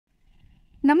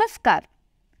नमस्कार.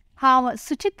 हांव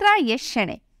सुचित्रा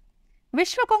शेणे.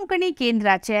 विश्व कोंकणी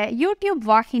केंद्राचे यूट्यूब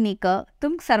वाहिनीक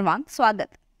तुमकां सर्वांक स्वागत.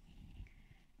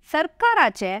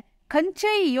 सरकाराचे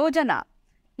खंयचेय योजना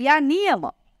या नियम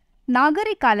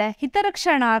नागरिकाले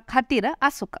हितरक्षणा खातीर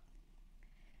आसूंक.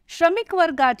 श्रमिक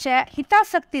वर्गाचे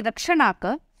हितासक्ती रक्षणाक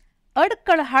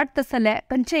अडकळ हाडतसले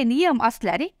खंयचेय नियम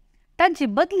आसल्यार तांची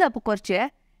बदलप करचे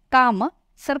काम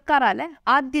सरकाराले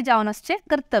आद्य जावन आसचे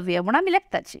कर्तव्य म्हूण आमी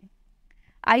लेखताची.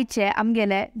 आयचे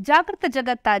आमगेले जागृत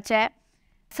जगताचे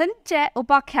संचे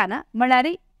उपाख्यान म्हळ्यार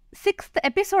 6th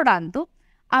एपिसोडांतू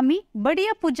आमी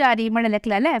बडिया पुजारी म्हण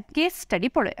लेखलेले केस स्टडी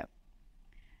पळोवया.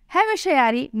 ह्या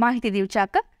विशयार माहिती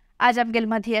दिवच्याक आज आमगेले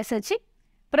मधी आसाची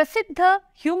प्रसिद्ध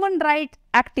ह्युमन रायट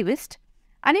एक्टिविस्ट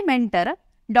आनी मेंटर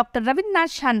डॉक्टर रविंद्रनाथ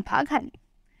शानभाग हांणी.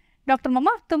 डॉक्टर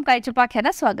मामा, तुमकां आयच्या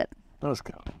उपाख्यानात स्वागत.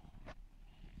 नमस्कार.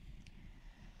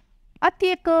 आतां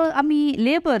एक आमी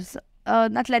लेबर्स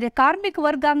नातल्यार कार्मिक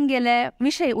वर्गांक गेले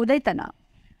विशय उलयतना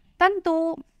तांतू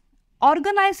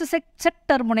ऑर्गनायज्ड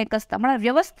सेक्टर म्हूण एक आसता, म्हळ्यार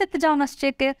व्यवस्थीत जावन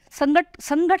आसचे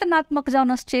संघटनात्मक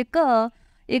जावन आसचे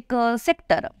एक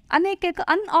सेक्टर आनी एक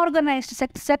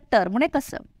अनऑर्गनायज्ड सेक्टर म्हूण एक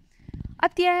आसा.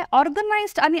 आतां हे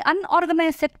ऑर्गनायज्ड आनी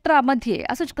अनऑर्गनायज्ड सेक्टरा मध्ये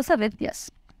असो कसो व्यत्यास?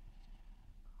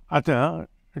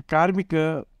 आतां कार्मिक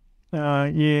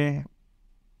हे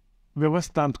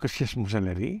व्यवस्थांत कशें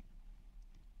जाल्यार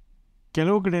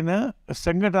ಕೆಲವು ಕಡೆನ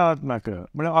ಸಂಘಟನಾತ್ಮಕ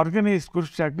म्हळ्यार ऑर्गनायज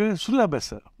करच्याक सुलभ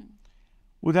आसा.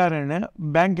 उदाहरण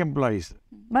बँक एम्प्लॉईज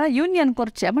म्हळ्यार युनियन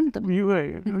करचे म्हणटा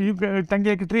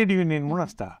तांगे एक ट्रेड युनियन म्हूण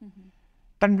आसता.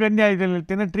 तांकां न्याय जाले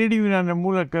तेन्ना ट्रेड युनियना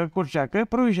मूलक करच्याक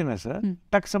प्रोविजन आसा.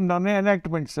 ताका समजावन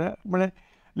एनॅक्टमेंट्स म्हळ्यार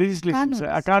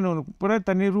लेजिस्लेशन कानून पुराय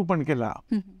तांणी रूपण केला.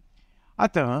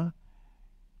 आतां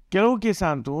ಕೆಲವು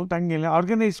केसांतू तांगेले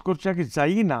ऑर्गनायज करच्याक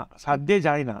जायना, साध्य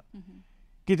जायना.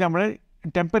 कित्याक म्हळ्यार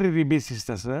टेम्पररी बेसीस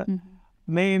आसा,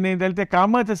 नाही जाल्यार ते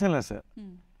कामात आसलें आसा.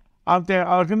 हांव ते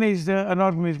ऑर्गनायज्ड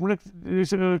अनऑर्गनायज्ड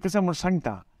म्हणून कसं म्हूण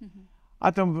सांगता.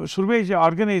 आतां सुरवेचे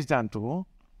ऑर्गनायज्डांतू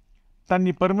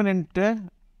तांणी परमनंट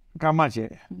कामाचे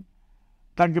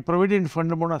तांकां प्रोविडंट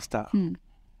फंड म्हूण आसता,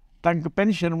 तांकां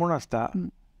पेन्शन म्हूण आसता.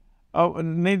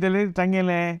 न्ही जाल्यार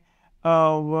तांगेले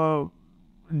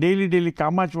डेली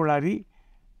कामाच्या वेळार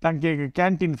तांकां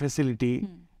कॅन्टीन फेसिलिटी,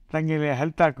 तांगेले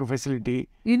हेल्थाक फेसिलिटी,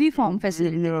 युनिफॉर्म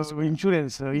फेसिलिटी,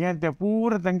 इन्शुरन्स हें तें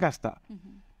पुरो तांकां आसता.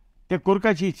 ते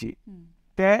कोरकाचीची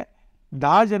ते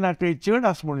 10 जनांकय चड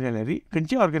आसा म्हूण जाल्यार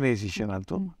खंयच्या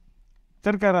ऑर्गनायजेशनांतू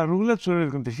सरकारान रुलच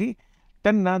सुरू तशी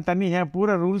तेन्ना तांणी हे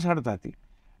पुरो रुल्स हाडतात.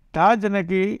 10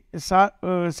 जनांकय 6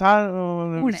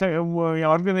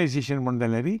 ऑर्गनायजेशन म्हूण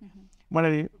जाल्यार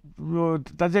म्हळ्यार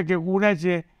ताचे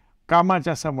उण्याचे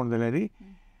कामाचें आसा म्हूण जाल्यार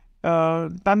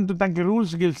तांकां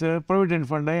रुल्स गिल्स प्रोविडंट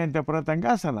फंड हें तें परत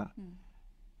तांकां आसना.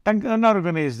 तांकां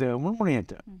अनऑर्गनायज्ड म्हूण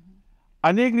येता.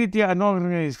 अनेक रिती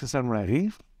अनऑर्गनायज आसा म्हळ्यार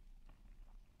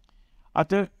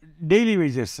आतां डेली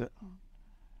वेजस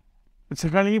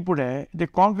सकाळीं फुडें ते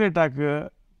कॉन्क्रीट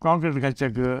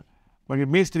घालच्याक मागीर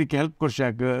मेस्त्रीक हेल्प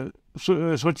करच्याक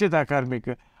स्वच्छता कार्मीक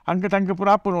हांकां तांकां पुरो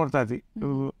आपोवन व्हरतात.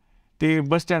 ते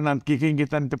बस स्टँडांत खंय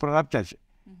घेतात ते पुरो राबतात.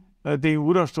 ते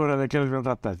उरो स्टोर केले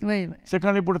राबतात.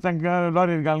 सकाळीं फुडें तांकां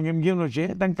लॉरीर घालून घेवन वचचें,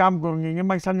 तांकां काम करून घेवन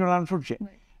मागीर सांजे वेळार सोडचें.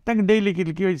 तांकां डेली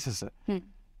कितले वेजीस आसा.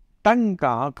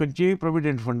 तांकां खंयचेय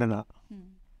प्रोविडंट फंड ना,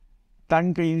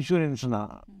 तांकां इन्शुरन्स ना,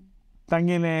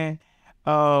 तांगेले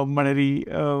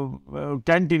म्हळ्यार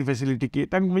कॅन्टीन फेसिलिटी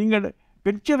तांकां विंगड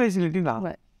खंयची फेसिलिटी ना.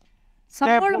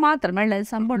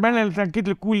 मेळ्ळें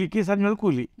कितले कुली की सांजे वेळार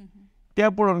कुली त्या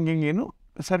पळोवन घेवन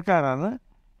सरकारान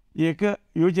एक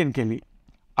योजना केली.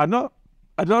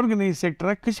 अनऑर्गनायज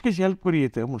सेक्टराक कशी हेल्प करूं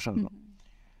येता म्हूण सांगलो.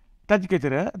 ताचे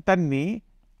खातीर तांणी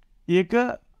एक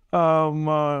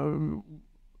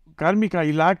कार्मिका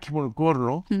इलाख म्हूण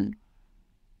कोरलो.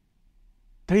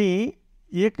 थंय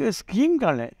एक स्कीम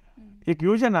काडलें, एक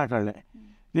योजना काडलें.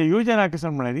 ते योजना कशें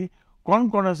म्हळ्यार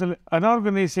कोण आसले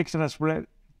अनऑर्गनायज सेक्शन आसा पळय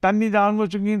तांणी जावन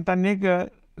वचून तांणी एक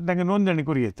तांकां नोंदणी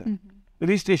करूं येता,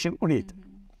 रजिस्ट्रेशन करूं येता.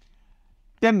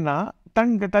 तेन्ना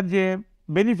तांकां ताजे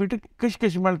बेनिफीट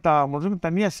कशें मेळटा म्हणून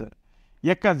तांणी आसा.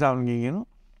 एका जावन घेवन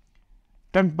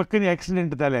तांकां पक्कन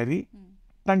एक्सिडेंट जाल्यार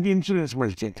तांकां इन्शुरन्स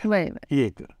मेळचें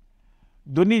एक.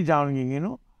 दोनी जावन घेवन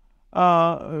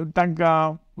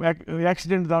तांकां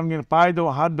एक्सिडेंट जावन घेवन पांय दो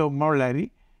हात दो मोडल्यार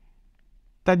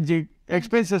तांचे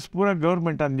एक्सपेन्सीस पुरो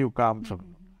गव्हर्मेंटान दिवका आमचो.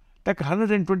 ताका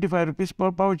 125 रुपीज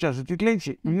पावचे आसा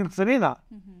तितलेंशी सरी ना.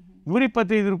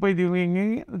 25 रुपया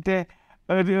दिवन ते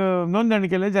नोंदणी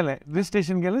केलें जालें,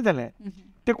 रजिस्ट्रेशन केलें जालें,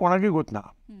 ते कोणाकय गोत ना.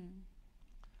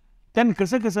 तेन्ना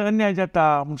कसो अन्याय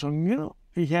जाता म्हूण सांगून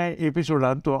ह्या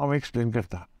एपिसोडांत हांव एक्सप्लेन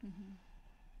करता.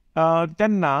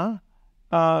 तेन्ना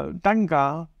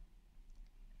तांकां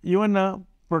इवन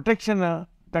प्रोटेक्शन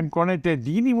तांकां कोणें तें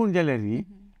दिनी म्हूण जाल्यार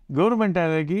गव्हर्मेंटा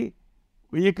लागीं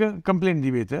एक कंप्लेन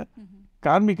दिवेत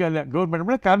कार्मिक गव्हर्मेंट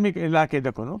म्हळ्यार कार्मिक इलाके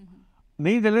दाखोवन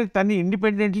न्ही जाल्यार तांणी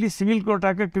इंडिपेंडेंटली सिव्हील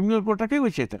कोर्टाक क्रिमिनल कोर्टाकय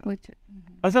वचयत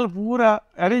असल पुरा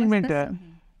अरेंजमेंट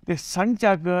ते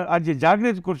सांगच्याक आज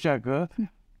जागृत करच्याक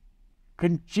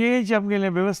खंयचेच आमगेले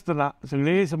वेवस्था ना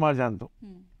सगळे समाजांत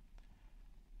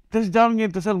तशें जावन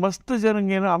घेवन तसं मस्त जरून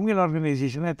घेवन आमगेलें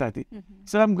ऑर्गनायजेशन येता ती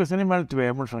सर आमकां कसं म्हळ्यार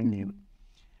तुवें म्हूण सांगेन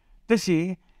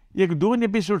तशी एक 2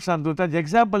 एपिसोड सांगतो ताजें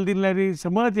एग्जाम्पल दिल्यार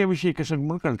समज हे विशीं कशें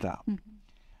म्हूण कळटा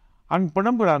हांगा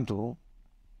पणंबुरांत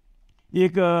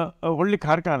एक व्हडली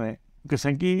कारखाने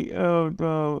कशें की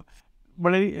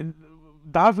म्हळ्यार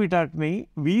 10 फिटाक न्ही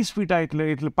 20 फिटा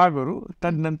इतलें पागोर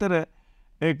ताजे नंतर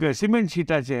एक सिमेंट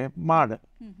शिटाचे माड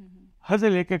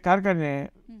हाजर एक कारखाने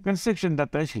कन्स्ट्रक्शन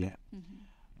जाता आशिल्लें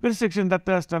कन्स्ट्रक्शन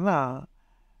जाता आसतना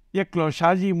एकलो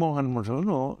शाजी मोहन म्हणून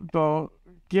तो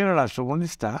केरळाचो म्हूण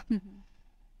दिसता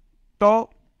तो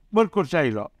वर्क करचो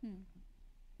आयलो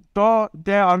तो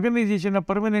त्या ऑर्गनायजेशना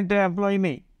परमनंट एम्प्लॉय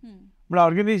न्ही म्हळ्यार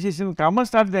ऑर्गनायजेशन कामां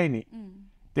स्टार्ट जायनी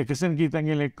ते कशें की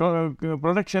तांगेलें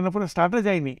प्रोडक्शन पुरो स्टार्ट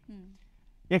जायनी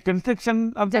हें कन्स्ट्रक्शन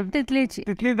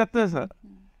तितलें जाता आसा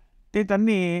ते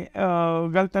तांणी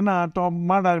घालतना तो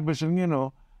माडार बसून घेवन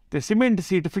ते सिमेंट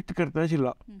सीट फिट करता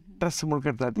आशिल्लो ट्रस म्हूण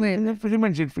करतात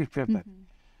सिमेंट सीट फिट करतात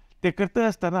ते करता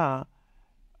आसतना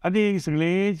आनी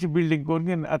सगळेच बिल्डींग करून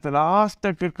घेवन आतां लास्ट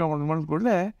करता म्हण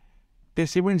पडलें ते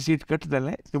सिमेंट सीट कट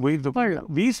जालें ते वयर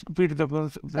 20 फीट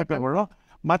सकयल पडलो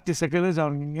मात ते सकयल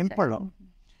जावन घेवन पडलो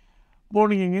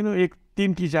पूण घेवन एक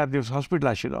 3 की 4 दीस हॉस्पिटल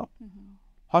आशिल्लो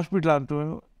हॉस्पिटलांत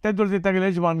तेदूर तागेले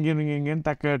यजमान घेवन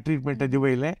ताका ट्रिटमेंट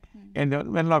दिवयलें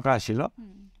वेनलॉक आशिल्लो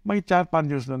मागीर 4-5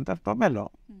 दीस नंतर तो मेलो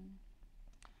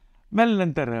मेले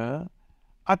नंतर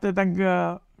आतां तांकां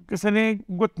कसले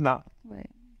गोतना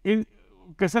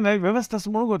कसले वेवस्था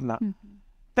म्हणून गोतना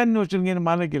तेन्ना वचून घेवन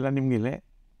मालक गेला निमगेले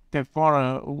ते कोण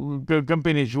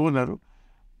कंपनीचे ओनर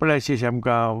पळय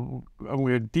आमकां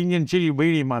 3 जण चेडी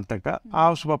बैडी मात ताका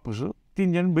आवस बापूस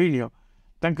 3 जण बैडयो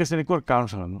तांकां कसले कोर काम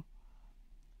सांगलो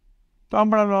तो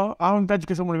म्हणलो हांव ताजे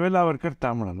कसं म्हण वेलावर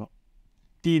करता म्हणलो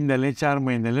 3 जाले 4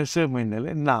 म्हयने जाले 6 म्हयने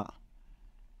जाले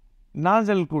ना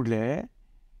जाले कुडले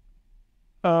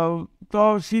तो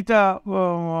सीता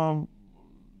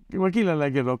वकिलाला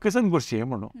गेलो कसन करचें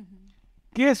म्हणून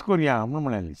केस करया म्हणून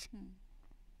म्हणाले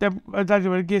ते ताजे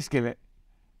वयर केस केले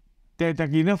ते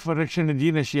ताका इनफ रक्षण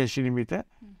दिनाशिल्ली आशिल्ली निमित्त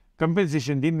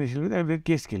कंपेन्सेशन दिनाशिल्लें ताजे वयर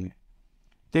केस केले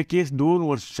ते केस 2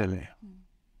 वर्स चले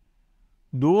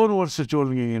 2 वर्स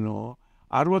चलून घेवन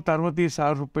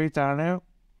 60-65,000 रुपये ताणें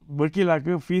वकिलाक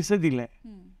फीस दिलें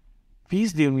फीस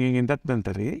दिवन घेवन ताचे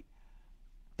नंतर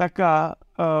ताका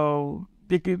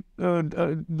एक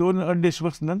 2-2.5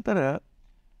 वर्स नंतर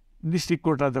डिस्ट्रिक्ट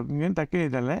कोर्टांत घेवन ताका हें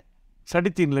जालें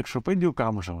 3.5 लाख रुपये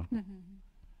दिवका म्हणून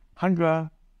हांकां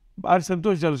भारी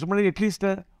संतोश जालो म्हळ्यार एटलिस्ट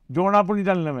जेवणा पूण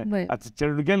जालें न्हय आतां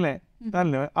चेडूं गेलें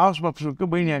जालें आवस बापूस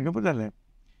भयण्यांक जालें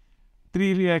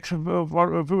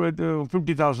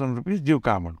 3,50,000 रुपीज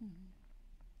दिवका म्हूण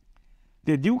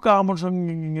ते दिवका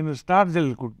म्हणून स्टार्ट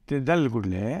जाले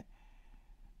कुडले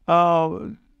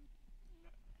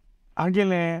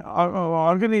हांगेलें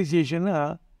ऑर्गनायजेशन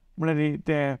म्हळ्यार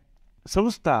ते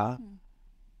संस्था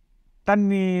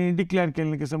तांणी डिक्लेअर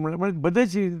केल्लें कशें म्हळ्यार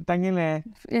बदच तांगेलें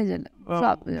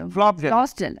फ्लॉप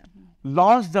जालें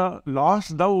लॉस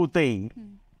जावूं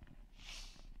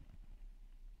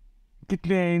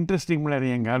कितलें इंट्रस्टींग म्हळ्यार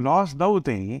हांगा लॉस जावूं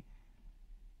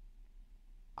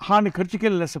हांवें खर्च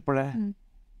केल्ले आसा पळय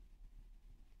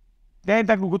तें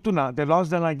ताका गुतू ना तें लॉस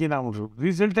जालां की ना म्हणून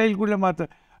रिजल्ट आयले कुडले मात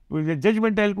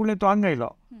जजमेंट आयले कुडले तो हांगा आयलो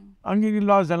हांगा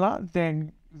लॉस जाला तें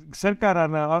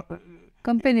सरकारान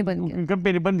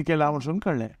कंपनी बंद केला म्हणून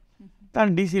कळ्ळें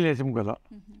ताणें डिसिलेस मुगेलो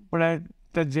म्हळ्यार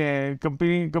ताजें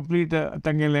कंप्लीट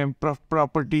तांगेलें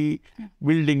प्रॉपर्टी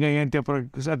बिल्डींग हें तें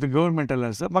आतां गव्हर्मेंटान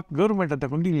आसा म्हाका गव्हर्मेंटान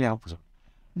ताका दिल्लें हांव वचून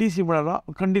DC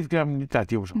म्हळ्यार खंडीत काम दिता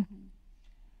ती वचून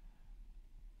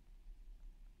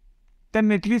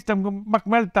तेन्ना एटलिस्ट आमकां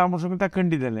म्हाका मेळटा म्हणून ताका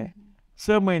खंडीत जालें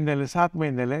 6 म्हयने जाले 7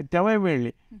 म्हयने जाले तेवाय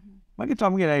मेळ्ळी मागीर तो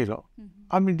आमगेर आयलो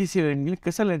आमी DC म्हणलें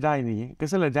कसलें जाय न्ही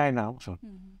कसलें जायना वचून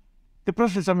ते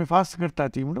प्रोसेस आमी फास्ट करता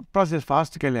ती म्हणून प्रोसेस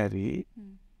फास्ट केल्यार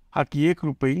हाका 1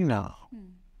 रुपय ना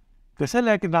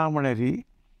कसल्याक ना म्हळ्यार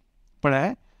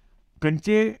पळय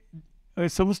खंयचे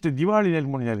संस्थे दिवाळी जाली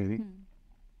म्हण जाल्यार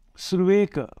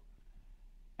सुरवेक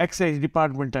एक्सायज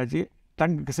डिपार्टमेंटाची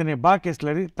तांकां कसलें बाक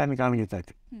आसल्यार तांणी काण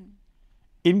घेतात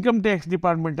इन्कम टॅक्स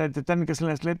डिपार्टमेंटाचे तांणी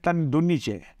कसलें आसलें तांणी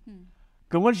दोनीचे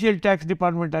कमर्शियल टॅक्स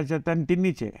डिपार्टमेंटाचे तांणी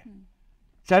तिनीचे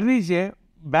चारीचे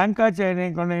बँकाचे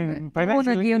आनी कोणें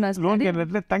फायनान्शियल लोन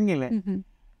केलें तांगेलें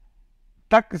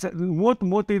ताक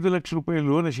 35 ಲಕ್ಷ ರೂಪಾಯಿ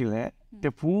ಲೋನ್ ಆशिल्ले ते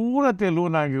पूरा ते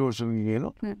लोन आगे वसून गेलो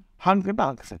हांग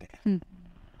नाक सर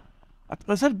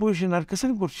असल पोजिशनार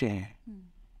कसं करचें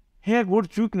हे एक व्हड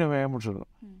चूक नव्हे म्हणून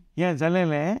हें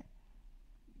जालेलें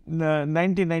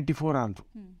 1994 आंत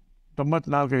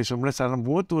 94 वर्सां म्हळ्यार सादारण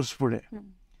 30 वर्स फुडें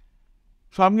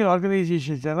सो आमगे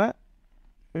ऑर्गनायजेशनान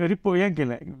हें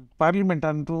केलें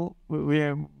पार्लिमेंटान तूं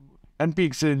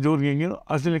एनपीक्स दवरून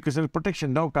असलें कसलें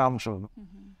प्रोटेक्शन दिवंक म्हणून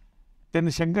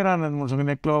तेन्ना शंकरानंद म्हणून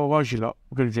एकलो वो आशिल्लो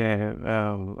खंयचे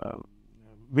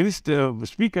मिनिस्टर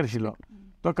स्पीकर आशिल्लो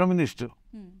तो कम्युनिस्ट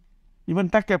इवन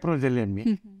ताका एप्रोच जाल्ली आमी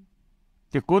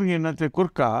ते कोरगेन ते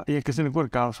कोरका हे कसलें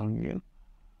कोरका सांगेन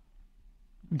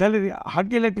जाल्यार हांग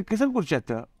गेल्यार कसलें करचें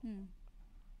आतां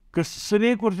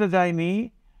कसलें करचें जाय न्ही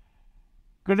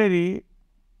कडेन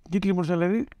कितली म्हणून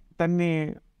जाल्यार तांणी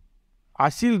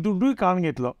आशिल्लो दुड्डूय काडून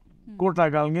घेतलो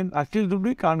कोर्टाक घालून घेवन आशिल्लो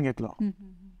दुड्डूय काडून घेतलो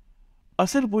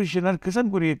असल पोजिशनार कसं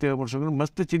कोर येतं म्हणून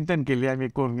मस्त चिंतन केली आम्ही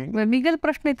कोण मिगल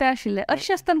प्रश्न इथे आशिल्ले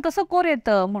अशें आसतना कसं कोर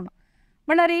येतं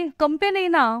म्हणल्यार कंपनी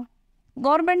ना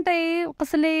गव्हर्मेंट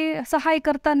कसले सहाय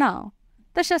करतना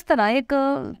तशें आसतना एक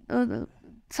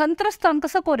संत्रस्तान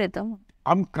कसं कोर येतं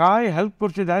आम काय हेल्प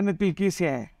करचें जायना ती केस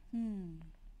हें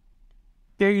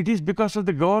ते it is because of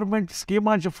the government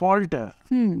स्किमाचे fault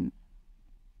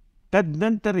त्यात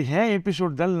नंतर हे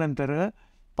एपिसोड जाल्या नंतर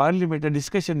पार्लिमेंटात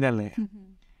डिस्कशन जालें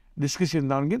डिस्कशन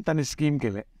जावन घेवन ताणें स्कीम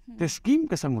केलें ते स्कीम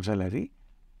कशें म्हणून जाल्यार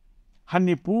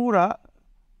हांणी पुरा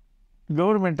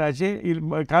गव्हर्मेंटाचे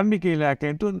कार्मिक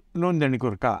इलाक्यांतून नोंदणी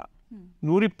करता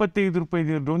 125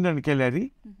 रुपये नोंदणी केल्यार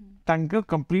तांकां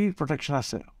कंप्लीट प्रोटेक्शन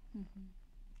आसा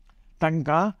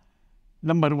तांकां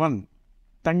नंबर 1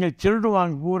 तांगे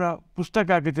चेडवांक पुरा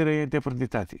पुस्तका खातीर ते परत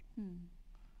दितात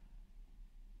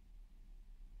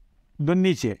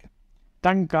दोनीचे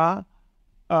तांकां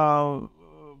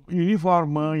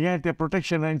युनिफॉर्म हें तें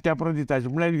प्रोटेक्शन आनी त्या परत दिताचे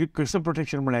म्हळ्यार कसं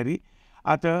प्रोटेक्शन म्हळ्यार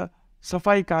आतां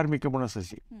सफाई कार्मिक म्हणून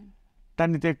आसाची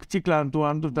तांणी ते चिखलान तूं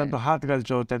आनी हात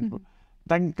घालचो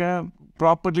तांकां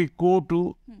प्रॉपरली कोट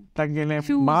तांगेलें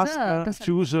मास्क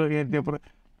शूज हें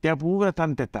ते पुरा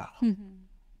तांत येता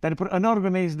तांणी परत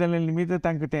अनऑर्गनायज जाल्ले निमित्त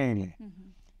तांकां तें येयलें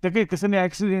ताका कसलें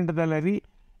एक्सिडेंट जाल्यार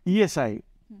ESI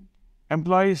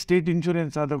एम्प्लॉई स्टेट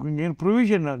इन्शुरन्स घेवन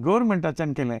प्रोविजन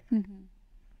गव्हर्मेंटाच्यान केलें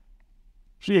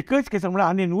सो एकच केस म्हळ्यार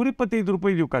आनी 125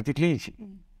 रुपये दिवका तितलींच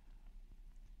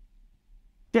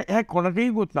ते हे कोणाकय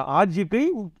गोतना आजीकय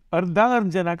अर्ध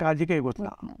जनाक आजीकय गोतना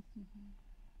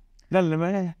जालें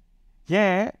न्हय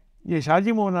हे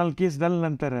शाजी मोहनाल केस जाले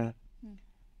नंतर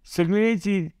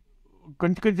सगळेची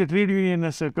खंयचे ट्रेड युनियन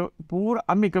आसा पुरा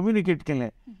आमी कम्युनिकेट केलें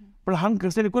पण हांग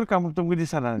कसलें करता म्हूण तुमकां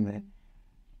दिसना न्हय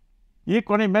एक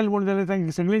कोणें मेल म्हूण जाल्यार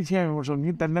तांकां सगळेंच हें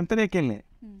वचून ताजे नंतर हें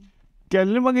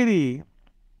केलें मागीर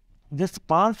जस्ट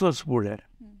 5 वर्स फुडें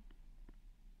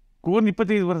कोण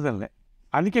 25 वर्स जालें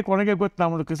आनी कोणागे गोतना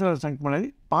म्हणून कसं सांगता म्हळ्यार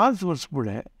 5 वर्स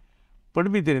फुडें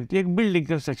पडबिद्रेंत एक बिल्डींग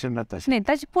कन्स्ट्रक्शन जाता न्ही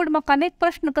ताचे फुडें म्हाका आनी एक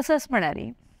प्रश्न कसो आसा म्हळ्यार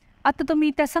आतां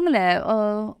तुमी तें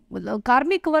सांगलें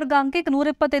कार्मीक वर्गांक एक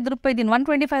 125 रुपये दिन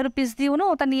 125 रुपीज दिवन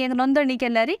तांणी एक नोंदणी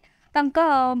केल्यार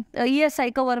तांकां ESI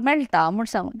कवर मेळटा म्हूण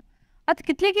सांगून आतां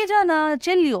कितलेकी जाण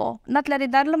चेल्यो नातल्यार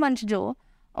दादलो मनश ज्यो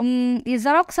ही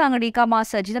झेरॉक्स अंगडी कामां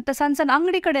आसाची आतां सान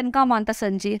अंगडी कडेन कामां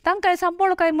आसाची तांकां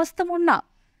सांबाळ काय मस्त म्हूण ना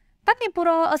तांणी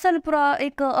पुरो असल पुरो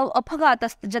एक अपघात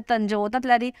जातन ज्यो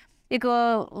नातल्यार एक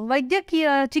वैद्यकीय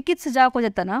चिकित्सा जावको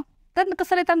जातना तेन्ना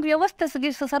कसलें तांकां वेवस्था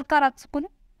सगळी सरकाराक चुकून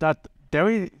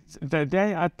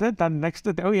तेवूय आतां नेक्स्ट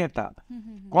तेवूय येता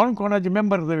कोण कोणाचे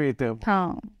मेंबर येता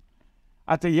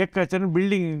आतां एक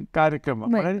बिल्डींग कार्यक्रम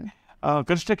म्हळ्यार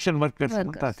कन्स्ट्रक्शन वर्कर्स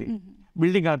म्हणटा ती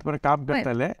बिल्डिंगांत पळय काम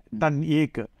करताले तांणी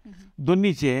एक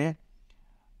दोनीचे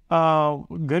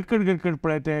घरकड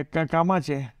पळय ते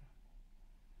कामाचे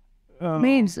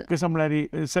कसं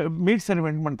म्हळ्यार मेड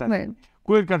सर्वंट म्हणटात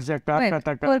कोयर काडचे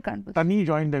तांणी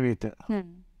जॉयन दावेत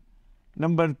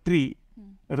नंबर 3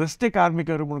 रस्ते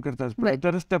कार्मिक म्हणून करतात ते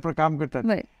रस्त्यार काम करतात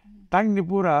तांकां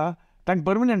पुरा तांकां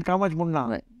परमनंट कामाचें म्हूण ना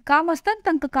काम आसता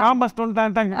तांकां काम आसता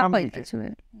तांकां काम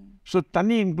सो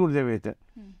तांणी इन्क्लूड जावेत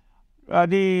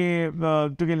आनी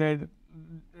तुगेले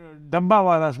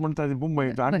डब्बावालास म्हणटा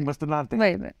मुंबय हांगा मस्त ना ते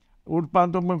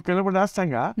उठपान तो केलो म्हणटा आसता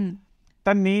सांगा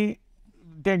तांणी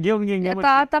ते घेवन घेवन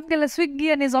आतां स्विगी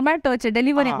आनी झोमॅटोचे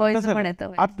डिलिव्हरी बॉयज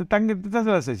आतां तांकां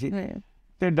तसो आसाची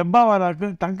ते डब्बावालाक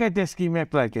तांकांय ते स्कीम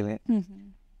एप्लाय केले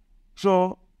सो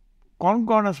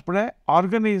कोण आसा पळय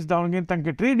ऑर्गनायज जावन घेवन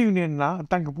तांकां ट्रेड युनियन ना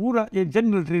तांकां पुरा एक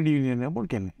जनरल ट्रेड युनियन म्हूण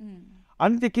केलें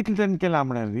आनी ते कितले तेन्ना केलां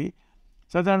म्हळ्यार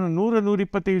सादारण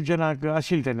 100-125 जनाक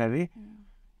आशिल्ले तेन्ना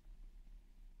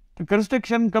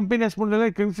कन्स्ट्रक्शन कंपनी आसा म्हूण जाल्यार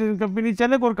कन्स्ट्रक्शन कंपनी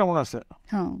चेन्नय कोरका म्हूण आसा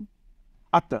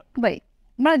आतां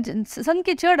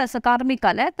संख्ये चड आसा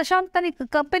कार्मिकाले तशांत तांणी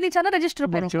कंपनीच्यान रजिस्टर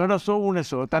करूं चड असो उण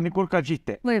असो तांणी करपाची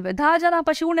ते 10 जाणां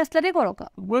पाशी उणे आसल्यार करूंक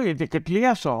वय ते कितलीय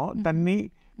असो तांणी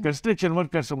कन्स्ट्रक्शन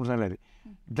वर्कर्स म्हणून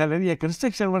जाल्यार हे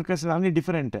कन्स्ट्रक्शन वर्कर्स आनी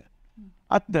डिफरंट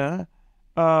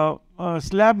आतां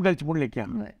स्लॅब घालचे म्हणले की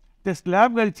ते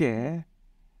स्लॅब घालचे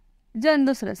जन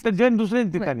दुसरें जन दुसरें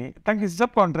दितांनी तांकां सब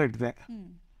कॉन्ट्रॅक्ट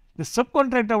ते सब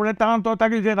कॉन्ट्रॅक्टा म्हणल्यार तो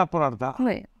तागे जन आपोरारता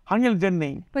हांगेल जन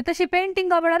न्ही तशी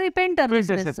पेंटिंग म्हणल्यार पेंटर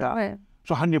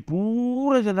सो हांगे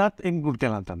पूरा जनात इन्क्लूड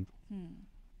केला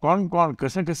कोण कोण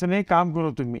कसं कसं काम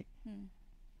करो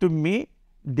तुम्ही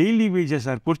डेली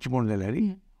वेजेसार करचे म्हण जाल्यार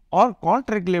ऑर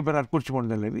कॉन्ट्रॅक्ट लेबरार करचे म्हण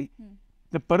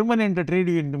जाल्यार परमनंट ट्रेड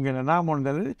युनियन तुमगेलें ना म्हण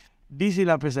जाल्यार DC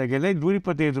ऑफिसाक गेले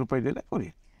 225 रुपया दिले कोरी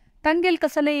तांगेल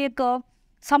कसले एक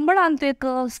संबळान तो एक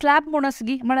स्लॅब म्हूण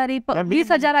आसगी म्हळ्यार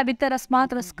 20,000 भितर आस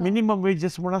मात्र मिनिमम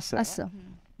वेजेस म्हूण आसा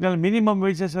जाल्यार मिनिमम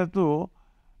वेजेस तूं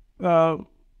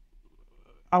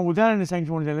हांव उदाहरण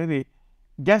सांगचें म्हण जाल्यार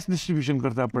गॅस डिस्ट्रिब्युशन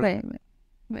करता पळय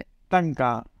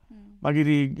तांकां मागीर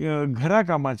घरा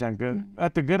कामाच्यांक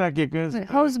आतां घराक एक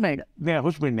हाऊसमेड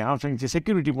न्ही हांव सांगचें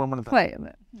सेक्युरिटी म्हूण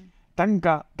म्हणटा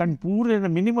तांकां पूरे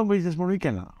मिनिमम वेजेस म्हणून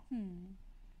केला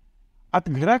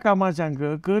आतां घरा कामाच्यांक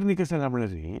कर न्ही कशें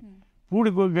म्हणल्यार फूड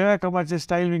घरा कामाचें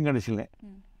स्टायल विंगड आशिल्लें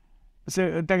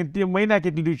तांकां म्हयन्याक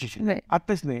कितले दिवचे आशिल्ले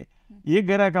आतां तशें न्ही एक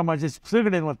घरा कामाचें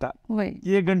सगळें वता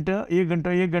 1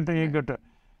 घंटा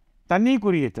तांणी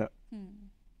करूं येता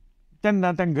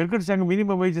तेन्ना तांकां घरकडच्यांक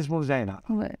मिनिमम वेजेस म्हणून जायना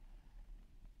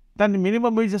तांणी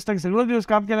मिनिमम वेजेस तांकां सगळो दिवस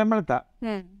काम केल्यार मेळटा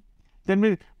तेन्ना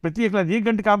प्रत्येकाक 1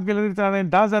 घंटा काम केल्यार ताणें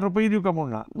 10,000 रुपया दिवका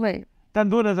म्हूण ना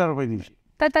ताणें 2,000 रुपया दिवचे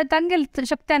तांगेल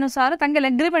शक्त्यानुसार तांगेल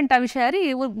एग्रीमेंटा विशयार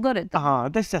गरज हां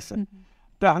तशें आसा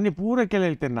तर हांणी पुरो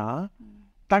केलें तेन्ना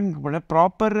तांकां म्हळ्यार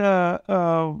प्रॉपर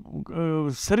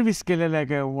सर्वीस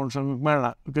केलेल्या म्हूण सांगूंक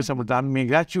मेळना कशें म्हणटा आमी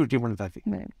ग्रॅच्युटी म्हणटा ती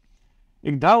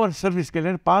एक 10 वर्स सर्वीस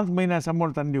केल्यार 5 म्हयन्या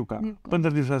सांबाळ तांणी दिवका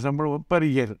 15 दिसां सांबाळ पर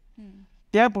इयर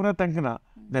त्या पुरो तांकां ना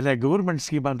जाल्यार गव्हर्मेंट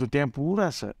स्किमांत तें पुरो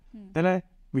आसा जाल्यार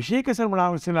विशय कसो म्हण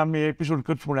हांव आमी एपिसोड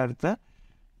करचो म्हळ्यार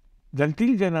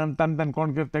जाणटी जनान तान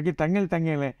कोण करता की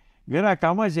तांगेलें घरा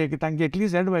कामाचें की तांकां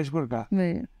एटलीस्ट एडवायस करता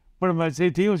पण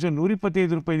थंय वचून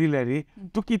 225 रुपया दिल्यार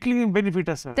तुका कितली बेनिफीट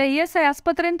आसा ते ESI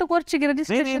आस्पत्रेन तूं करची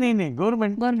न्ही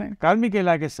गव्हर्मेंट कार्मिक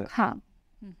इलाके आसा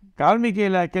कार्मिक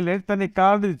इलाके ताणें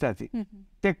कार्ड दिता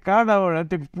ते कार्डा वयल्यान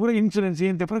ते पुरो इन्शुरन्स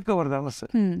येवन ते पुरो कवर जावन आसा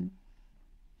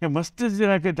हे मस्त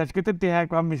ताचे खातीर ते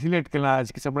आमी सिलेक्ट केला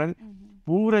आज म्हळ्यार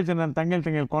पुरो जनान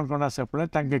तांगेल कोण कोण आसा पळय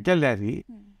तांकां केल्यार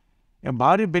हे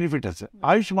भारी बेनिफीट आसा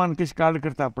आयुष्मान कशें कार्ड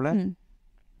करता पळय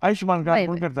आयुष्मान कार्ड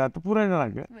कोण करता पुराय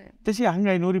जनांक तशें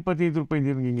हांगा 225 रुपया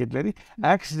दिवन घेतल्यार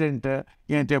एक्सिडेंट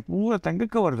हें तें पुरो तांकां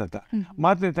कवर जाता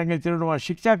मात्र तांगे चेडवां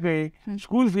शिक्षाकय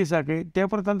स्कूल फिसाकय ते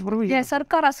परत तांचो प्रोविजन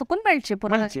सरकारा सकून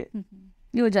मेळचे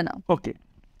योजना ओके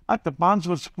आतां 5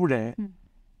 वर्स फुडें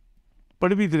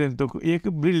पडबिद्रेन तो एक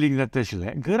बिल्डींग जाता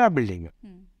आशिल्लें घरा बिल्डींग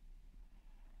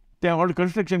ते व्हड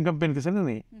कन्स्ट्रक्शन कंपनी कसो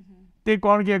न्ही ते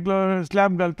कोण एकलो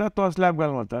स्लॅब घालता तो स्लॅब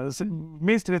घालून वता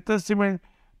मेस्त्री येता सिमेंट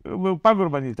पागोर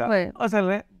बांदिता अशें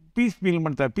जालें पीस मिल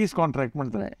म्हणटा पीस कॉन्ट्रॅक्ट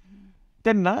म्हणटा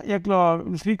तेन्ना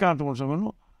एकलो श्रीकांत म्हूण सांगून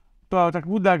तो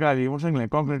ताका उदक घाली म्हूण सांगलें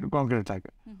कॉन्क्रिटाक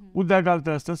उदक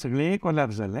घालता आसतना सगळें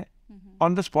कोल्याप्स जालें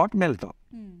ऑन द स्पॉट मेल तो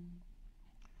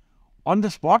ऑन द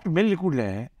स्पॉट मेल्ले कुडले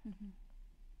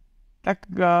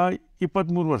ताका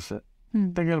 23 वर्सां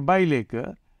तागेले बायलेक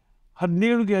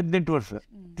 17 की 18 वर्सां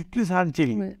तितली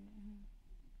सांचेली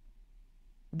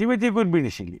दिवे करून बीण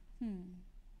आशिल्ली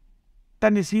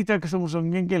तांणी सीता कसं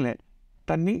म्हणून हें केलें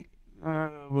तांणी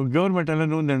गव्हर्मेंटान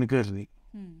नोंदणी करली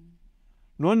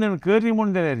नोंदणी करली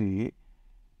म्हूण जाल्यार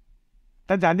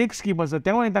तांची आनीक स्कीम आसा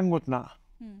तेव्हांय तांकां वचना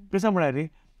कशें म्हळ्यार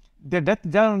ते डेथ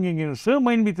जावन 6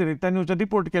 म्हयने भितर तांणी वचून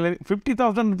रिपोर्ट केल्यार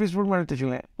 50,000 रुपीज फूड मेळटा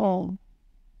आशिल्लें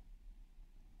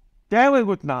त्यावेळी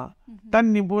वचना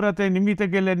तांणी पुरा ते निमित्त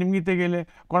गेले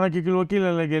कोणाक एक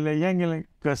वकिलाला गेले हें गेलें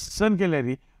कसन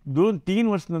केल्यार 2-3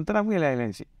 वर्स नंतर आमगेले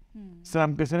आयल्यांची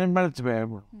सामकें सगळें मेळच पळय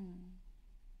म्हणून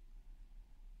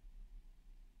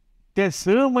ते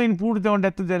 6 म्हयने फूड देंवन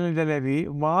डेथ जालें जाल्यार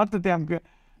मात ते आमकां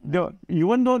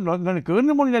इवन दो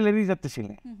करना म्हूण जाल्यार जाता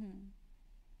आशिल्लें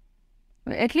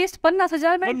एटलिस्ट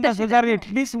 50,000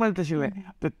 एटलिस्ट मेळटा आशिल्लें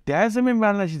तर त्या समय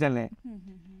मेळनाशें जालें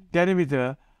त्यारे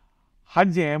भितर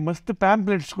हाजें मस्त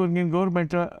पॅम्पलेट्स करून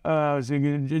गव्हर्मेंट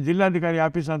जिल्हाधिकारी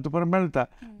ऑफिसांत तुका मेळटा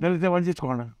जाल्यार ते वाजेच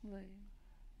कोणा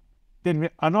ते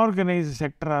अनऑर्गनायज्ड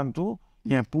सेक्टरान तूं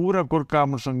हें पुरो करता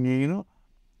म्हूण सांगीन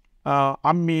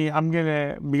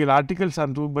आमगेले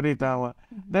आर्टिकल्सान तूं बरयता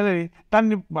जाल्यार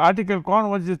तांणी आर्टिकल कोण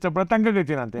वचता पळय तांकां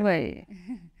गतीना ते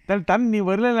जाल्यार तांणी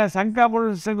बरयलें सांगता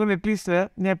म्हूण सांगून एटलिस्ट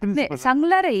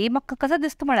सांगल्यार म्हाका कसो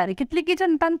दिसता म्हळ्यार कितले की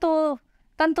जन तांतो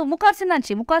ತಂತು ಮುಖಾರ್ಸಿನ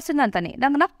ಅಂತಾನೆ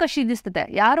ನಂಗೆ ನಕ್ ಕಶಿ ದಿಸ್ತದೆ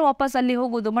ಯಾರು ವಾಪಸ್ ಅಲ್ಲಿ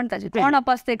ಹೋಗೋದು म्हणताचे कोण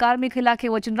वापसते कार्मिक इलाके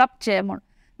वचून राबचे म्हण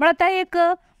मला त्या एक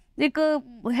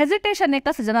हेजिटेशन एक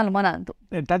कसं जनाला मनात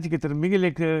ताचे कितें मिगेल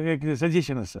एक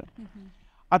सजेशन आसा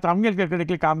आतां आमगेले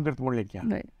कडेन काम करता म्हणलें की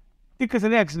ती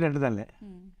कसले एक्सिडेंट जालें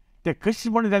ते कशें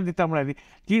म्हण जालें दिता म्हळ्यार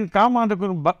ती कामां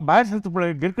दाखोवन भायर सरता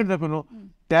पळय घरकडे दाखोवन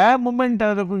त्या मोमेंटा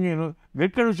दाखोवन न्हू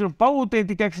घरकडे वचून पावूं ते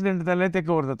तिका एक्सिडेंट जालें तें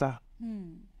कवर जाता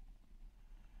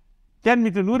तेन्ना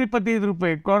भितर 125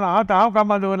 रुपये कोण हांव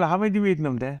कामां दवरला हांवें दिवं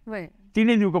न्हू तें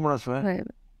तिणें दिवं म्हणून आसो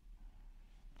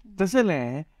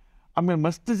तसलें आमी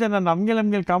मस्त जाणां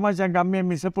आमगेले कामाच्या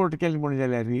आमी सपोर्ट केलें म्हण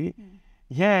जाल्यार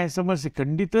हे समस्या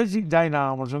खंडीतच जायना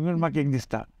म्हणून म्हाका एक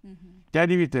दिसता त्या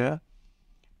भितर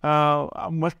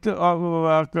मस्त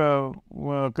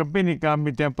कंपनीक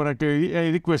आमी त्या परत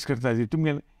रिक्वेस्ट करता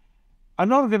तुमगे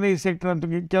अनऑर्गनायज सेक्टरान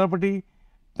तुमी केल्या पटी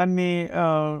तांणी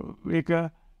एक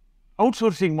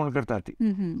आउटसोर्सिंग म्हूण करता ती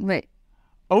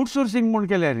आउटसोर्सिंग म्हूण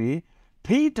केल्यार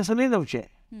थंय तसलें जावचें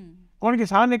कोण की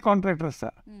सान एक कॉन्ट्रॅक्टर आसता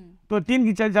तो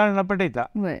 3 जाणां पटयता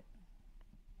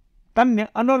तांणी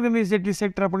अनऑर्गनायज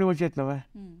सेक्टरा पण वचत न्हय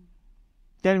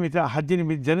त्या निमित्त हाजी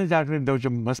निमित्त जनजागृती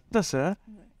जावचें मस्त आसा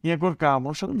हें करता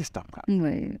म्हूण सगळें दिसता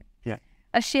आमकां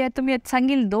अशें तुमी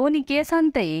सांगिल्लें दोनी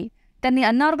केसांतय त्यांनी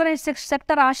अनऑर्गनायज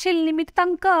सेक्टर आशिल्ले निमित्त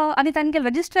तांकां आनी तांगे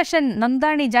रजिस्ट्रेशन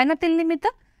नोंदणी जायना ते निमित्त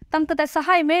तांकां ते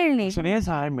सहाय मेळ्ळी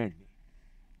सहाय मेळ्ळी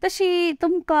तशी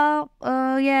तुमकां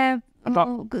हे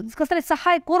कसले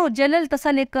सहाय करू जेलेल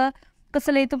तसले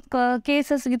कसले तुमकां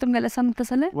केसस तुमगेले सांगता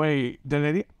तसले वय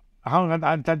जाल्यार हांव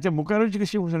तांच्या मुखारच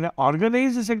कशी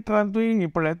ऑर्गनायज सेक्टरांतूय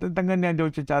पळयत तांकां न्याय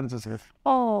दिवचे चान्स आसा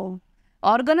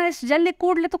ऑर्गनायज जाल्ले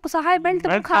कूडले तुका सहाय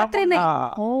मेळटा खात्री नाही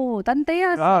हो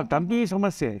तांतूय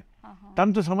समस्या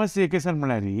तांचो समस्या केसन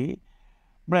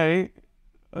म्हळ्यार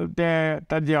ते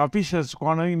ताजे ऑफिसर्स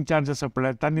कोण इन्चार्ज आसा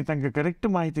पळय तांणी तांकां करेक्ट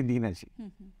म्हायती दिनाशी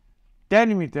त्या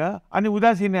निमित्त आनी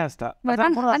उदासीन आसता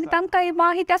आनी तांकां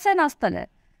माहिती आसा नासतले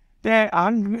ते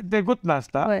हांग ते गुत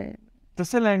नासता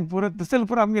तसलें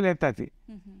पुरो आमगेले येता ती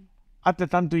आतां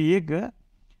तांतू एक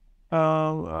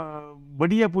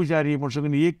बडिया पुजारी म्हूण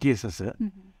सांगून एक केस आसा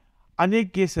आनी एक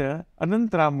केस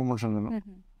अनंतराम म्हूण सांगून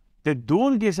ते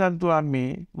 2 केसांतू आमी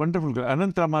वंडरफूल केला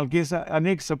अनंतरामाल केस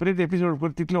आनी एक सेपरेट एपिसोड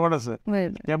कर तितलें व्हड आसा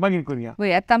तें मागीर करुया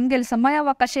आतां आमगेले समय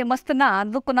अवकाशे मस्त ना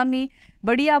देखून आमी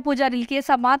बडिया पुजारी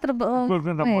केसा मात्र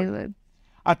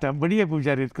आतां बडिया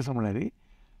पुजारी कसो म्हळ्यार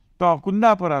तो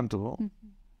कुंदापुरांतू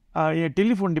हे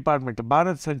टेलिफोन डिपार्टमेंट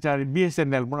भारत संचार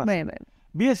BSNL म्हणून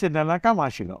BSNL काम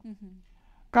आशिल्लो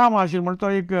म्हण तो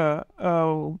एक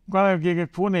कोणाक एक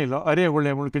फोन येयलो अरे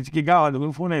व्हडले म्हूण खंयची गांवांत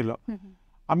देखून फोन येयलो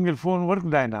आमगेलो फोन वर्क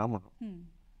जायना म्हणून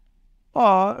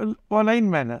हो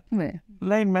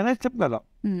लायनमॅन चपतालो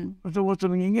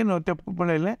वचून घेवन ते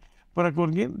पळयलें परत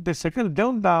करून घेवन ते सकयल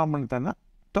देंवन दा म्हणटाना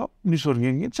तो निसोर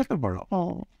घेवन सकयल पडलो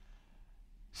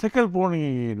सकयल पळोवन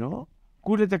घेवन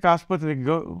कुठे ताका आस्पत्रेक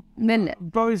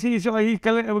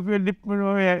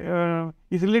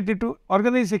is related to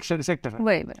organise sector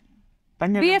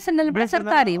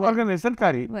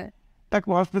सरकारी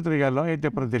ताका आस्पत्रेक गेलो ते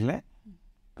परत दिल्लें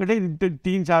कडेन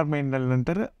 3-4 म्हयने जाले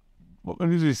नंतर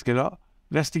रिलीज केलो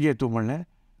रेस्ट घे तूं म्हणलें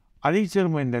आनी 4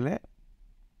 म्हयने जाले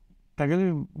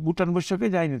तागेले बुटान बसोकूय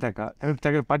जायना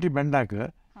ताका फाटी बेंडाक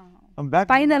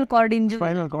स्पायनल कॉर्ड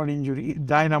इंजुरी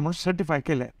जायना म्हणून सर्टिफाय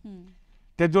केलें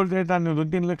ते जोड ताणें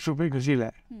 2-3 लाख रुपये खर्चिले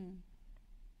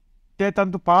ते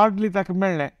तांतू पार्टली ताका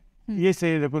मेळ्ळें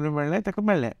ESI देखून मेळ्ळें ताका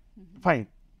मेळ्ळें फायन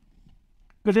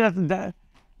कशें आतां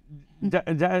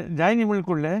जायनी म्हळ्ळें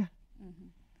कुडलें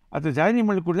आतां जायनी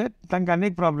म्हळ्ळें कुडलें तांकां आनी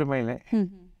एक प्रॉब्लेम आयलें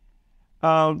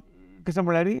कशें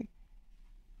म्हळ्यार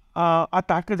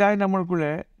आतां हाका जायना म्हळ्ळें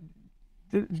कुडलें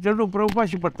चेडूं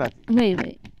उपाशी पडटात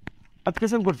आतां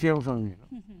कशें करचें सांग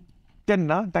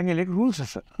तेन्ना तांगेले एक रुल्स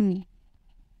आसा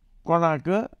कोणाक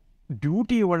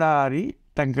ड्युटी वडारी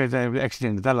तांकां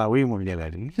एक्सिडेंट जाला वय म्हूण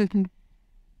जाल्यार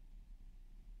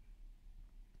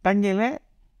तांगेलें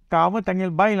काम तांगेले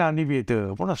बायलां निभयत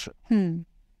म्हूण आसा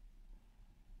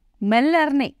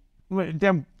मेल्ल्यार न्ही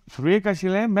तें सुरवेक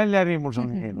आशिल्लें मेल्ल्यार म्हूण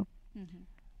सांगलें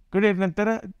कडेन नंतर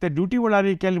ते ड्युटी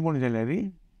वडारी केलें म्हूण जाल्यार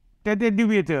ते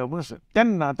दिवयत म्हूण आसा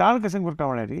तेन्ना ताण कशें करता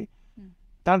म्हळ्यार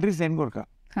ताण रिसायन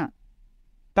करता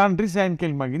ताण रिसायन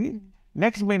केलें मागीर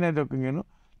नेक्स्ट म्हयन्या देखून घेवन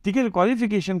तिगेलें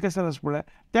क्वॉलिफिकेशन कशें आसा पळय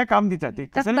तें काम दिता ती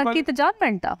कसलें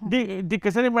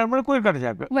म्हळ्यार कोयर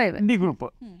काडच्याक डी ग्रुप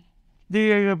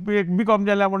BCom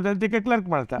जाल्या म्हणटा तिका क्लर्क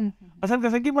मेळटा अशें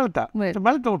कशें की मेळटा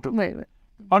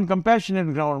ऑन कंपॅशनेट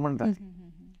ग्रावंड म्हणटा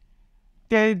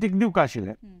ते तिका दिवका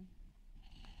आशिल्लें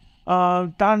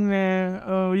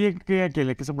ताणें एक हें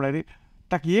केलें कशें म्हळ्यार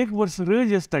ताका 1 वर्स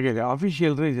रज आसता गेले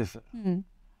ऑफिशियल रज आसा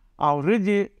हांव रज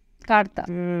काढता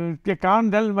ते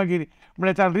काढून जालें मागीर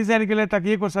म्हळ्यार ताणें रिजायन केलें ताका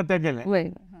 1 वर्सा ते गेलें. वय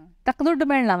ताका दुड्ड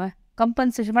मेळना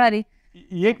कंपन्सेशन म्हळ्यार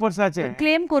 1 वर्साचें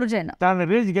क्लेम करूं जायना. ताणें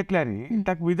रेज घेतल्या न्ही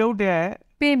ताका विदावट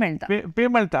पे मेळटा. पे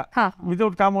मेळटा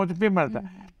विदावट कामाचें पे मेळटा.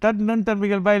 ताजे नंतर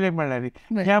मागीर बायलेक म्हणल्यार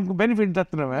हें आमकां बेनिफीट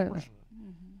जाता न्हय.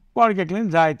 कोण घेतलें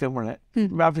जाय तें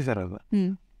म्हळें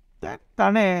ऑफिसरान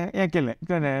ताणें हें केलें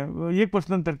ताणें 1 वर्स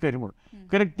नंतर कर म्हणून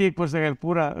करेक्ट 1 वर्स गेलें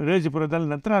पुरा रेज पुरो जाले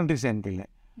नंतर हांवें रिजायन केलें.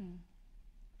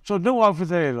 सो नवो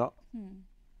ऑफिसर येयलो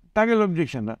तागेलें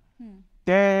ऑब्जेक्शन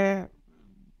ते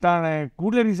ताणें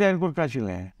कुडलें रिजायन करपा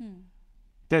आशिल्लें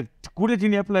ते कुडलें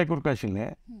तिणें एप्लाय करपा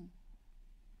आशिल्लें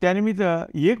त्या निमित्त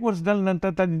 1 वर्स जाले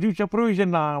नंतर ताणें दिवचें प्रोविजन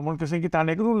ना म्हूण कशें की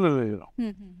ताणें एक रूल लायलो.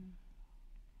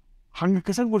 हांगा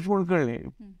कशें करचें म्हूण कळ्ळें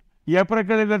ह्या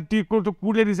प्रकारे जाल्यार ती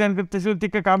कुडलें रिजायन करता तशें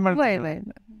तिका काम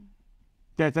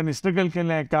मेळटा. ताणें स्ट्रगल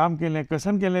केलें काम केलें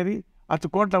कसन केलें री आतां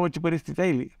कोर्टा वचची परिस्थिती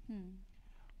आयली.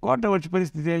 कोर्टा वचची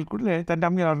परिस्थिती आयली कुडलें ताणें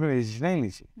आमगे ऑर्गनायजेशन आयली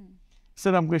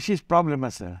सर आमकां अशीच प्रॉब्लेम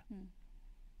आसा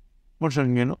म्हूण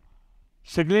सांगलें न्हू.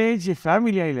 सगळेची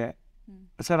फॅमिली आयल्या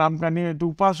सर आमकां न्ही तूं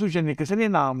उपासूचें न्ही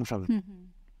कसं ना म्हूण सांगलें.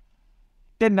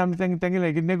 तेन्ना आमी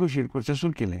तांगेलें नेगोशिएट करचें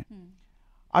सुरू केलें.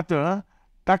 आतां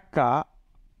ताका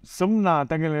समना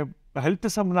तागेलें हेल्थ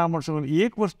समना म्हूण सांगून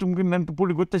 1 वर्स तुमकां नंतर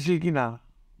फुडें गोत आशिल्लें की ना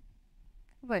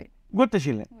गोत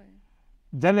आशिल्लें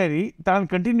जाल्यार ताणें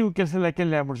कंटिन्यू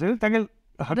केलें म्हूण सांगलें तागेलें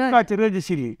हक्काची रज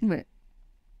आशिल्ली.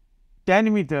 त्या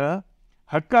निमित्त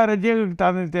हक्का रजे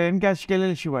ताणें तें एनकॅश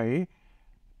केले शिवाय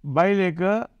बायलेक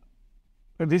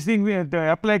रिसींग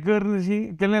एप्लाय कर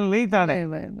केलें न्हय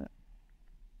ताणें.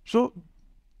 So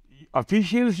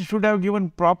officials should have given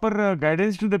proper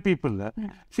guidance to the people.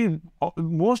 See,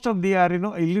 most of they are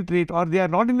illiterate or they are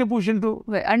not in a position to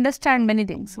understand many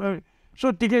things.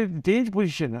 So तिके तेच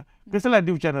पोजिशन कसला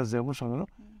दिवचें ना म्हूण सांगून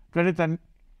कळ्ळें ताणें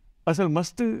असल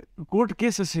मस्त कोर्ट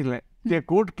केस आशिल्ले ते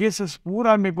कोर्ट केसीस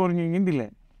पुरा आमी करून दिले.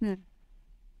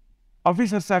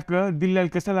 ऑफिसर्साक दिल्ले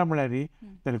कशें जालें म्हळ्यार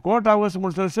ताणें कोर्ट आवर्स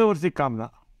म्हणसर 6 वर्स काम ना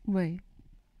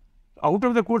out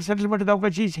of the court settlement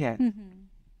जावपाचीच हें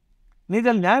न्ही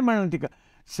जाल्यार न्याय मेळना तिका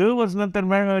 6 वर्स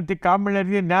नंतर ते काम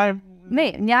म्हळ्यार न्याय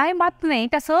नाही न्याय मात नाही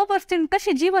त्या 6 वर्षांनी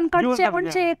कशें जीवन काडचें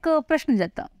म्हणजे एक प्रश्न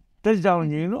जाता. तशें जावन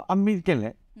न्ही आमी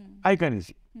केलें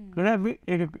आयकनाशी कळ्ळें आमी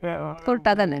एक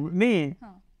कोर्टाक घालें न्ही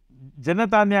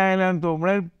जनता न्यायालयान तो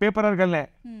म्हळ्यार पेपरार घालें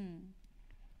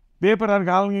पेपरार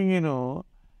घालून न्हू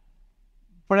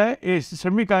पळय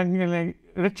श्रमिकांक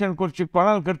रक्षण करचें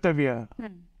कोणालें कर्तव्य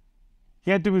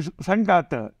हें तुमी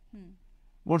सांगतात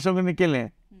म्हूण सांगून केलें.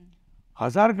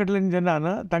 1000 कडल्यान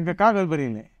जेन्ना तांकां कागद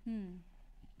बरयलें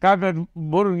कागद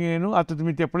बरोवन न्हू आतां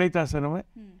तुमी ते पळयता आसतना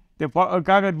ते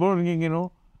कागद बरोवन न्हू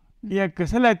हें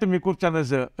कसलें तुमी करचा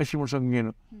नज अशें म्हूण सांगून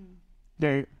न्हू ते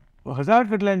 1000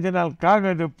 कडल्यान जेन्ना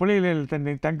कागद पळयले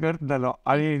तेन्ना तांकां अर्थ जालो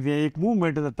आनी एक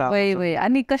मुवमेंट जाता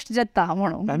आनी कश्ट जाता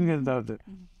म्हणून आनी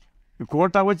जाता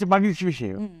कोर्टा वचचे मागीरचो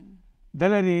विशय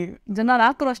जाल्यार जनार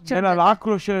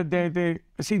आक्रोश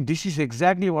ते this is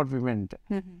exactly what we मेंट.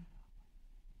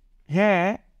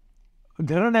 हें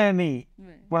धरण न्ही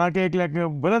कोणाक एकल्याक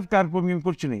बलात्कार करून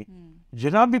करचें न्ही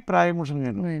जनाभिप्राय म्हूण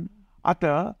सांगलें.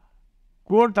 आतां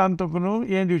कोर्टान तो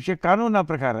हें दिवचें कानुना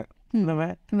प्रकार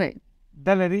न्हय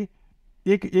जाल्यार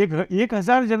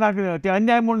 1000 जनाक ते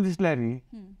अन्याय म्हूण दिसल्यार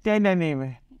ते अन्याय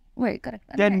न्ही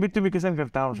त्या निमित्त तुमी कशें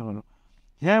करता हांव सांगून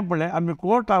हें पळय आमी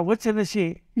कोर्टा वचचे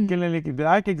नशी केलेलें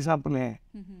लायक एग्जाम्पल हें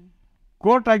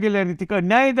कोर्टा गेल्यार तिका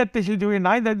न्याय जाता आशिल्लो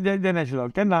न्याय जायनाशिल्लो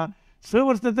केन्ना 6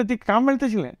 वर्स नंतर ती काम मेळटा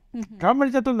आशिल्लें काम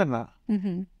मेळचें तेन्ना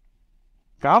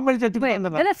काम मेळचें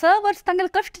 6 वर्स तांगेलें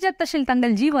कश्ट जाता आशिल्लें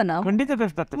तांगेलें जीवन खंडीत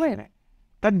कश्ट जाता आशिल्लें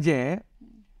तांचें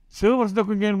 6 वर्स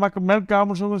दाखोवन म्हाका मेळटा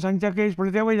म्हूण सांगून सांगच्या केस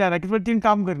पळय तें जायना कित्याक तीन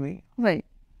काम करनी.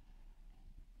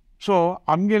 सो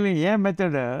आमगेलें हें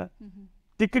मेथड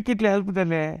तिका कितलें हेल्प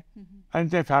जालें आनी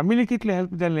त्या फॅमिली कितलें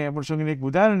हेल्प जालें म्हूण सांगून एक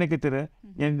उदाहरण कितें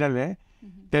हें जालें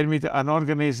त्या निमित्त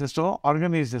अनऑर्गनायज असो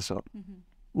ऑर्गनायज असो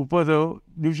उपद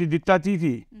दिवशी दिता ती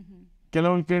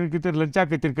केलें कितें लंचा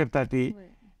खातीर करता ती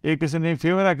एक असं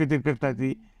फेवरा खातीर करता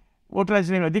ती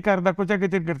वोटराचे अधिकार दाखोवच्या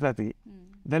खातीर करता ती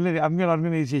जाल्यार आमगे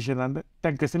ऑर्गनायजेशनान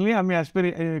तांकां कसलीं आमी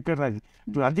एस्पिरेट करना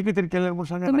तूं हाती खातीर केलें म्हूण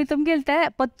सांग तुमी तुमगेलें तें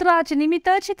पत्राचे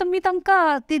निमित्ताची तुमी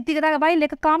तांकां ती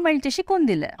बायलेक काम मेळचें शिकोवन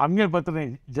दिलें आमगे पत्र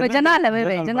जनाल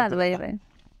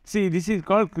See, this is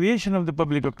called creation of the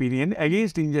public opinion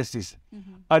against injustice.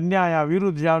 अन्याया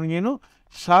विरुद्ध जावन न्हू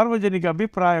सार्वजनीक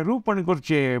अभिप्राय रूपण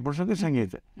करचे म्हूण सांगून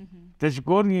सांगितलें तेजे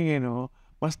करून न्हू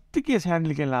मस्त केस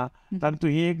हँडल केला तातूंत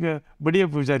ही एक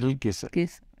बडी जाल्ली केस.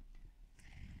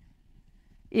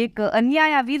 एक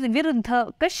अन्याया विरुद्ध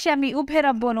कशें आमी उबे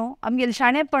राबून आमगेलें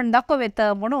शाणेपण दाखोवेत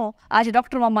म्हणून आज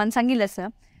डॉक्टर मामान सांगिल्लें आसा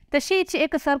तशीच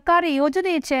एक सरकारी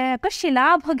योजनेचे कशी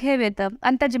लाभ घेवेत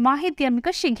आणि त्याची माहिती आम्ही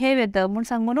कशी घेवेत म्हणून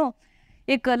सांगून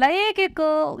एक लायक एक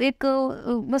एक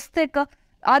मस्त एक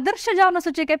आदर्श जावन असो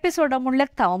एक एपिसोड म्हणून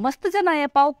लेखता मस्त जण आहे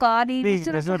पावका आणि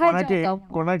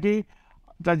कोणाकी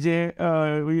ताजे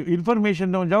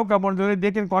इन्फॉर्मेशन जाऊ का म्हणून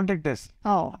दे कॅन कॉन्टॅक्ट अस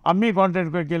आम्ही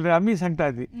कॉन्टॅक्ट केले आम्ही सांगता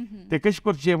ते कशी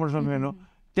करची म्हणून सांगू न्हू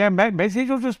त्या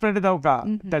मेसेज ऑल्सो स्प्रेड जाऊ का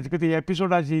ताजे कितें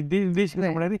एपिसोडाची देश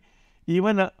म्हणल्यार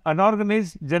इवन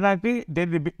अनऑर्गनाइज जनाकी दे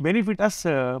बेनिफीट अस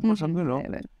समजून न्हू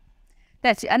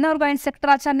त्याची अनऑर्गनाइज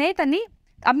सेक्टराच्या न्ही त्यांनी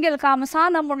आमगेल काम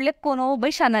सान म्हणून लेखून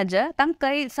बैशानज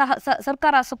तांकां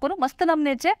सरकार असो करून मस्त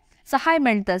नमनेचे सहाय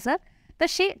मेळटा सर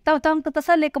तशी तांकां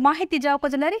तसा लेख माहिती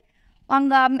जावपाक जाल्यार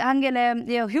हांगेले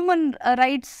human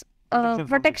rights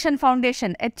protection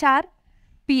foundation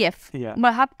HRPF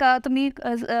हाका तुम्ही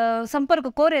संपर्क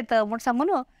कोरेत म्हणून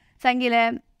सांगून सांगिले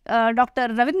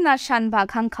डॉक्टर रवींद्रनाथ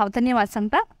शानभाग हांकां हांव धन्यवाद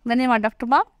सांगता. धन्यवाद डॉक्टर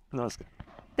बाब. नमस्कार.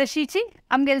 तशीची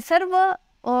आमगेल सर्व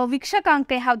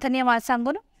वीक्षकांक हांव धन्यवाद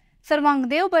सांगून सर्वांक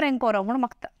देव बरें करो म्हूण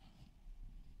मागता.